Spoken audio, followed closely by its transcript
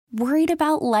Worried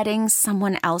about letting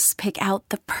someone else pick out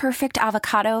the perfect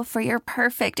avocado for your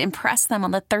perfect impress them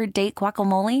on the third date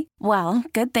guacamole? Well,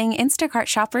 good thing Instacart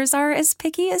shoppers are as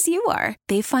picky as you are.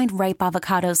 They find ripe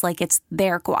avocados like it's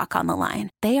their guac on the line.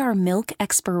 They are milk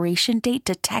expiration date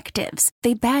detectives.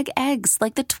 They bag eggs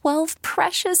like the 12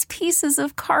 precious pieces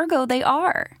of cargo they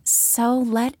are. So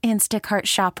let Instacart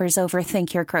shoppers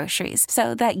overthink your groceries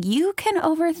so that you can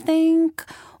overthink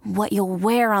what you'll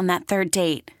wear on that third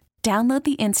date. Download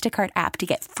the Instacart app to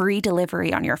get free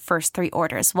delivery on your first 3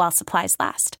 orders while supplies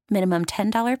last. Minimum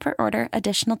 $10 per order.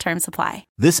 Additional terms apply.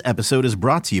 This episode is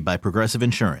brought to you by Progressive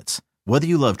Insurance. Whether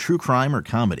you love true crime or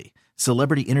comedy,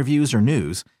 celebrity interviews or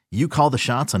news, you call the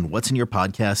shots on what's in your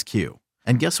podcast queue.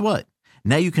 And guess what?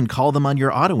 Now you can call them on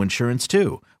your auto insurance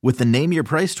too with the Name Your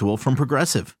Price tool from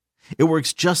Progressive. It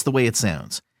works just the way it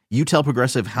sounds. You tell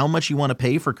Progressive how much you want to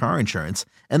pay for car insurance,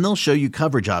 and they'll show you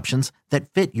coverage options that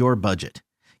fit your budget.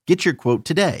 Get your quote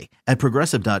today at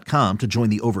Progressive.com to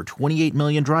join the over 28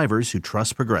 million drivers who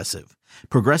trust Progressive.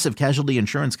 Progressive Casualty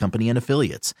Insurance Company and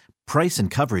Affiliates. Price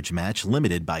and coverage match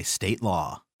limited by state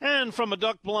law. And from a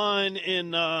duck blind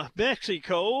in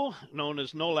Mexico, known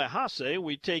as Nole Hase,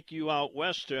 we take you out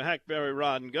west to Hackberry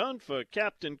Rod and Gun for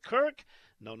Captain Kirk.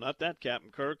 No, not that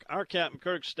Captain Kirk. Our Captain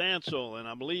Kirk Stansel, and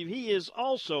I believe he is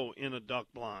also in a duck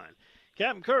blind.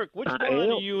 Captain Kirk, which blind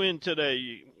are you in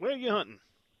today? Where are you hunting?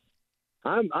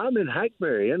 I'm in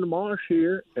Hackberry in the marsh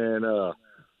here, and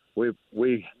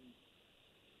we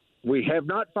have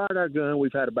not fired our gun.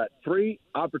 We've had about 3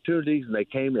 opportunities, and they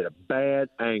came at bad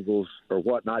angles or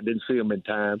whatnot. Didn't see them in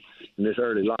time in this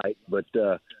early light, but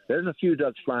there's a few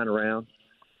ducks flying around,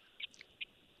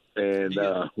 and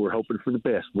we're hoping for the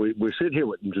best. We're sitting here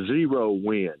with 0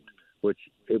 wind, which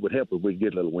it would help if we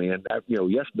get a little wind.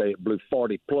 Yesterday it blew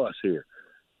 40 plus here,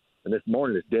 and this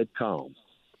morning it's dead calm.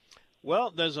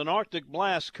 Well, there's an Arctic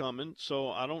blast coming,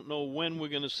 so I don't know when we're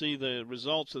going to see the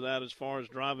results of that as far as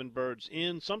driving birds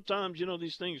in. Sometimes,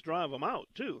 these things drive them out,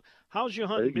 too. How's your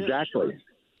hunting been? Exactly.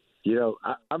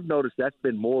 I've noticed that's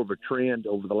been more of a trend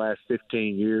over the last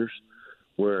 15 years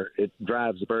where it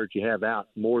drives the birds you have out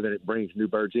more than it brings new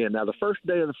birds in. Now, the first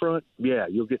day of the front, yeah,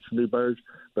 you'll get some new birds,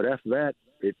 but after that,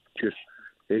 it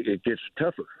gets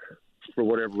tougher for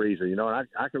whatever reason. And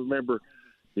I can remember,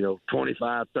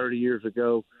 25, 30 years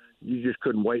ago, you just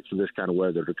couldn't wait for this kind of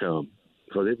weather to come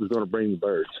because it was going to bring the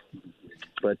birds.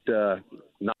 But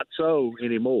not so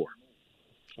anymore.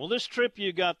 Well, this trip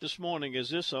you got this morning,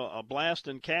 is this a blast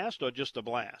and cast or just a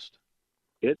blast?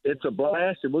 It's a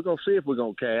blast, and we're going to see if we're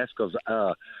going to cast because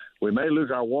we may lose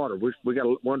our water. We got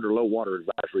under low water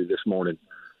advisory this morning.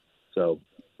 So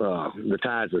the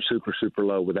tides are super, super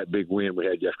low with that big wind we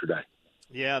had yesterday.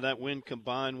 Yeah, that wind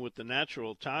combined with the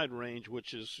natural tide range,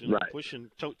 which is right.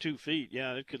 pushing 2 feet.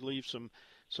 Yeah, it could leave some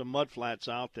mud flats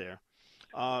out there.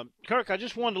 Kirk, I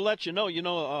just wanted to let you know,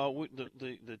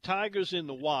 the Tigers in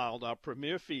the Wild, our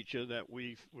premier feature that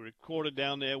we've recorded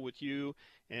down there with you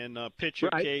and pitcher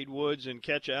right. Cade Woods and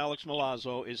catcher Alex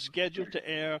Milazzo, is scheduled to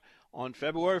air on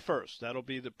February 1st. That'll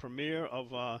be the premiere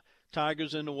of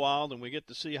Tigers in the Wild, and we get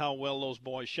to see how well those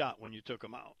boys shot when you took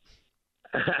them out.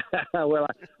 Well,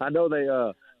 I know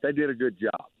they did a good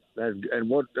job, and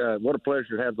what a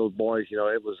pleasure to have those boys.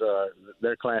 It was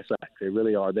they're class act. They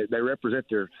really are. They represent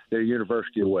their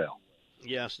university well.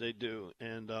 Yes, they do,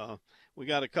 and we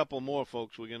got a couple more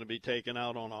folks we're going to be taking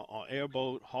out on an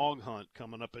airboat hog hunt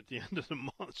coming up at the end of the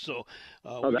month. So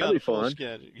we got a full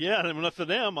schedule. Yeah, and for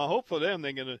them, I hope for them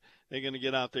they're gonna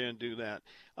get out there and do that.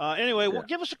 Anyway, well,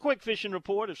 give us a quick fishing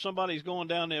report if somebody's going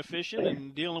down there fishing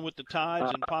and dealing with the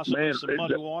tides and possibly some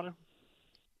muddy water.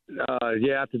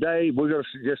 Today we're going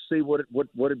to just see what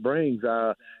it brings.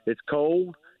 It's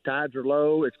cold. Tides are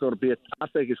low. I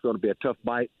think it's going to be a tough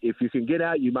bite. If you can get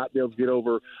out, you might be able to get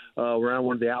over around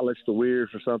one of the outlets, the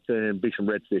weirs or something, and be some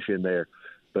redfish in there.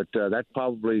 But that'd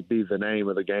probably be the name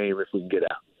of the game if we can get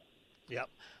out. Yep.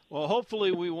 Well,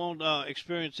 hopefully we won't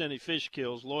experience any fish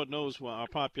kills. Lord knows our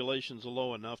populations are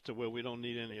low enough to where we don't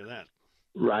need any of that.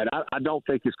 Right. I don't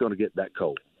think it's going to get that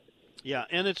cold. Yeah,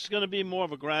 and it's going to be more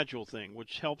of a gradual thing,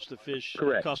 which helps the fish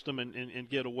accustom and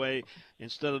get away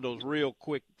instead of those real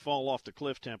quick fall off the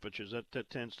cliff temperatures. That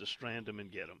tends to strand them and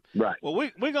get them. Right. Well,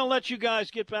 we're going to let you guys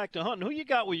get back to hunting. Who you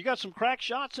got? Well, you got some crack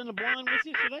shots in the blind with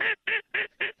you today?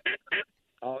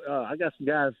 I got some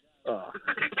guys.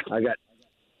 I got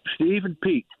Steve and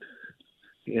Pete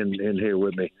in here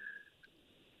with me.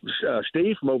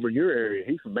 Steve from over in your area.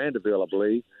 He's from Mandeville, I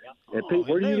believe. And Pete,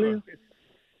 where do you live?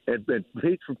 And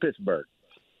Pete's from Pittsburgh.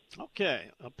 Okay,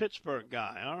 a Pittsburgh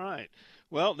guy. All right.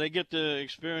 Well, they get to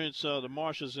experience the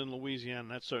marshes in Louisiana.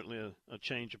 That's certainly a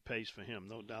change of pace for him,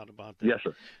 no doubt about that. Yes,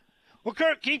 sir. Well,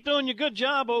 Kirk, keep doing your good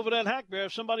job over at Hackberry.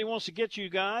 If somebody wants to get you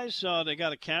guys, they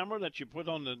got a camera that you put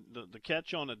on the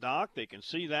catch on the dock. They can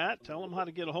see that. Tell them how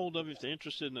to get a hold of you if they're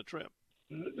interested in the trip.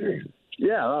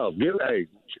 Yeah,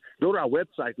 go to our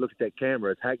website, look at that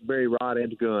camera. It's Hackberry Rod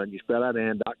and Gun. You spell out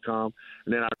and.com.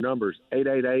 And then our number is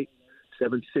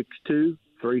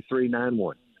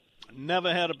 888-762-3391.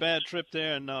 Never had a bad trip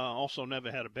there, and also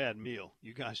never had a bad meal.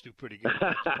 You guys do pretty good.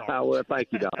 Well, thank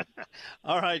you, Don.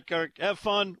 All right, Kirk. Have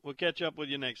fun. We'll catch up with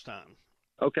you next time.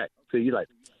 Okay. See you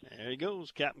later. There he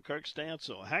goes, Captain Kirk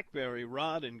Stansel. Hackberry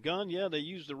Rod and Gun. Yeah, they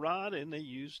use the rod and they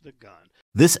use the gun.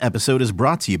 This episode is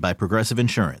brought to you by Progressive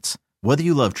Insurance. Whether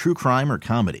you love true crime or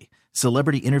comedy,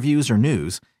 celebrity interviews or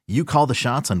news, you call the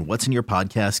shots on what's in your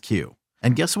podcast queue.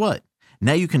 And guess what?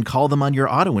 Now you can call them on your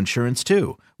auto insurance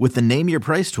too with the Name Your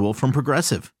Price tool from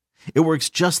Progressive. It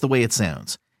works just the way it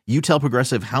sounds. You tell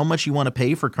Progressive how much you want to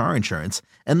pay for car insurance,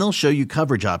 and they'll show you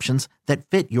coverage options that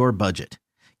fit your budget.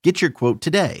 Get your quote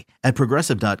today at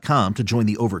Progressive.com to join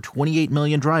the over 28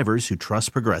 million drivers who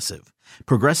trust Progressive.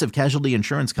 Progressive Casualty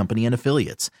Insurance Company and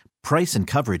Affiliates. Price and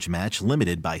coverage match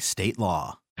limited by state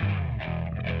law.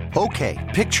 Okay,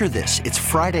 picture this. It's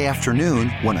Friday afternoon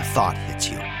when a thought hits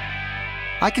you.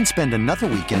 I can spend another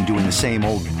weekend doing the same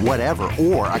old whatever,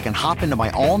 or I can hop into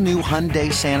my all-new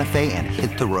Hyundai Santa Fe and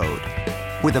hit the road.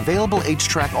 With available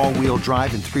H-Track all-wheel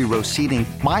drive and 3-row seating,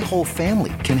 my whole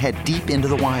family can head deep into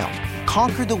the wild.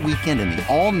 Conquer the weekend in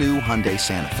the all-new Hyundai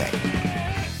Santa Fe.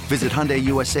 Visit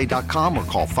HyundaiUSA.com or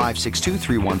call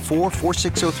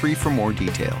 562-314-4603 for more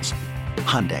details.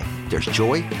 Hyundai, there's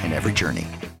joy in every journey.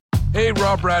 Hey,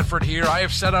 Rob Bradford here. I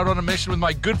have set out on a mission with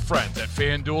my good friends at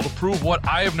FanDuel to prove what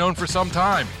I have known for some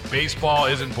time. Baseball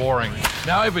isn't boring.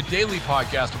 Now I have a daily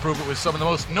podcast to prove it with some of the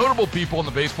most notable people in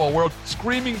the baseball world,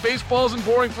 screaming baseball isn't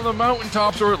boring from the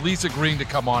mountaintops, or at least agreeing to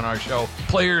come on our show.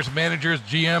 Players, managers,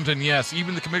 GMs, and yes,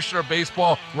 even the commissioner of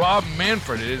baseball, Rob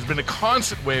Manfred. It has been a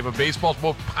constant wave of baseball's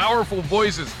most powerful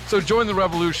voices. So join the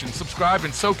revolution. Subscribe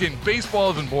and soak in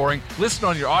Baseball Isn't Boring. Listen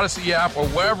on your Odyssey app or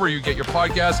wherever you get your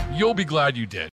podcasts. You'll be glad you did.